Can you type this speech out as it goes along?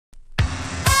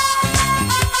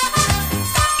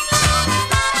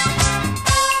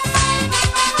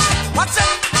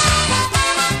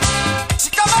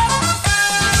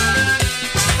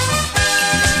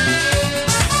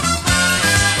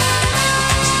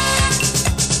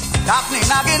Daphne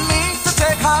nagging me to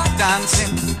take her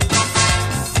dancing.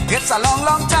 It's a long,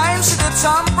 long time she did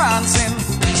some prancing.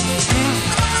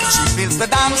 She feels the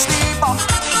dance, the bump.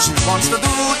 She wants to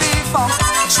do the funk.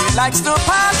 She likes to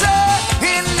party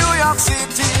in New York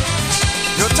City.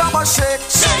 You talk about shake,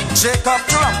 shake, shake up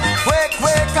to rum. Wake,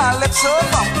 wake, calypso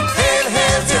bump. Hail,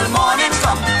 hail till morning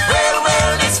come. Well,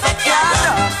 well, this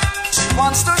backyard. She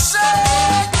wants to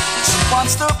shake, she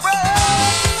wants to break.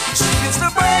 She feels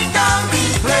the break down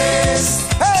the place.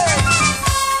 Hey!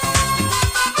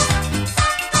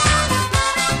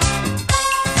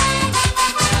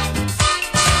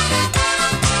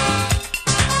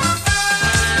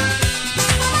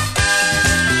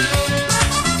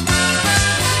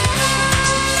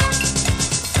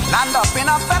 Land up in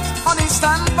a fat on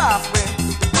Eastern Pathway.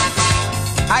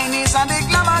 Heinies and the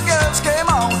glamour girls came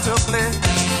out to play.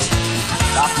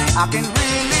 Daphne acting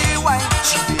really white.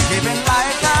 She behaving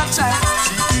like a child.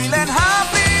 She feeling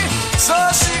happy, so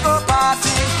she go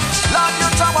party. Lord, you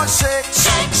talk about shake,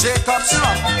 shake, shake up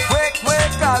strong. Wake,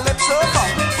 wake, calypso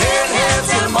bump. Hail, hail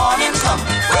till morning come.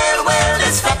 Well, well,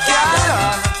 it's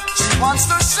backyard. She wants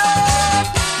to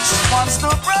shake, she wants to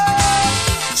break.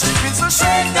 She feels to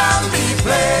shake down the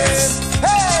place.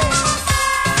 Hey!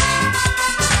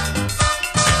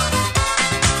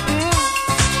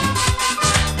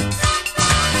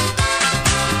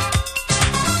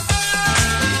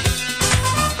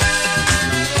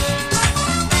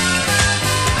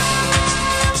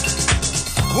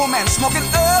 Women smoking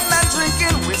herb, men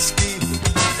drinking whiskey.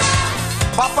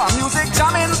 Papa music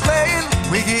jamming, playing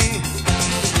wiggy.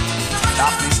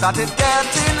 Daphne started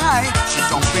getting high. She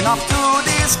jumping up to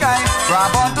the sky.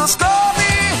 Grab onto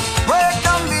Scooby, break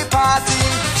down the party.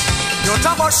 You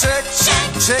talk about shake,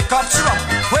 shake, shake up strong.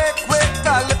 Wake, wake,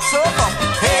 calypso bump.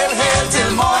 Hail, hail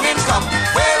till morning come.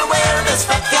 Well, well, this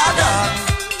backyard done.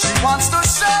 She wants to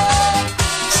shake,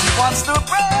 she wants to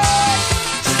break.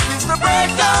 She feels to break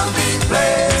down the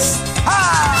place. Ha!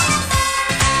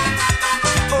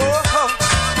 Oh, oh.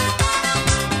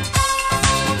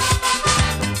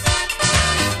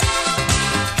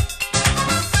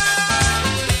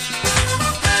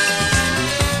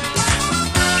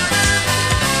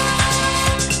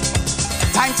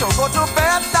 Time to go to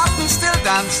bed, Daphne still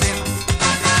dancing.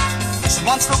 She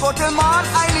wants to go till morn,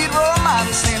 I need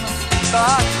romancing.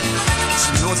 But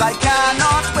she knows I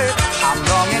cannot wait. I'm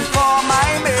longing for my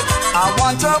mate. I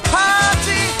want to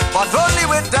party, but only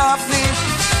with Daphne.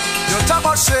 You talk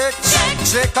about shake, shake,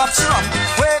 shake up strong.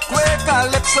 Wake, wake,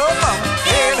 calypso bump.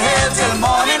 Hail, hail till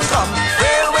morning come.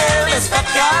 Well, well, it's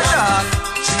backyard done.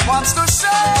 She wants to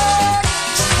shake,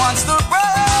 she wants to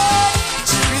break.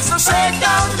 She needs to shake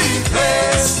down the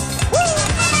place. Woo!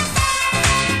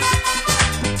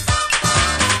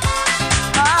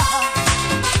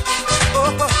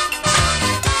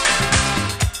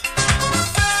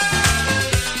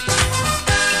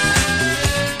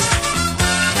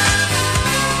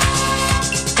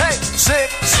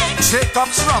 Shake up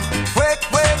strong, wake,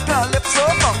 wake, calypso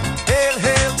bump. Hail,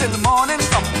 hail till the morning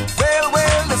come. Well,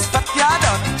 well, it's backyard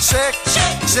done. Shake,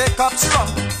 shake, shake up strong,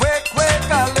 wake, wake,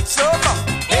 calypso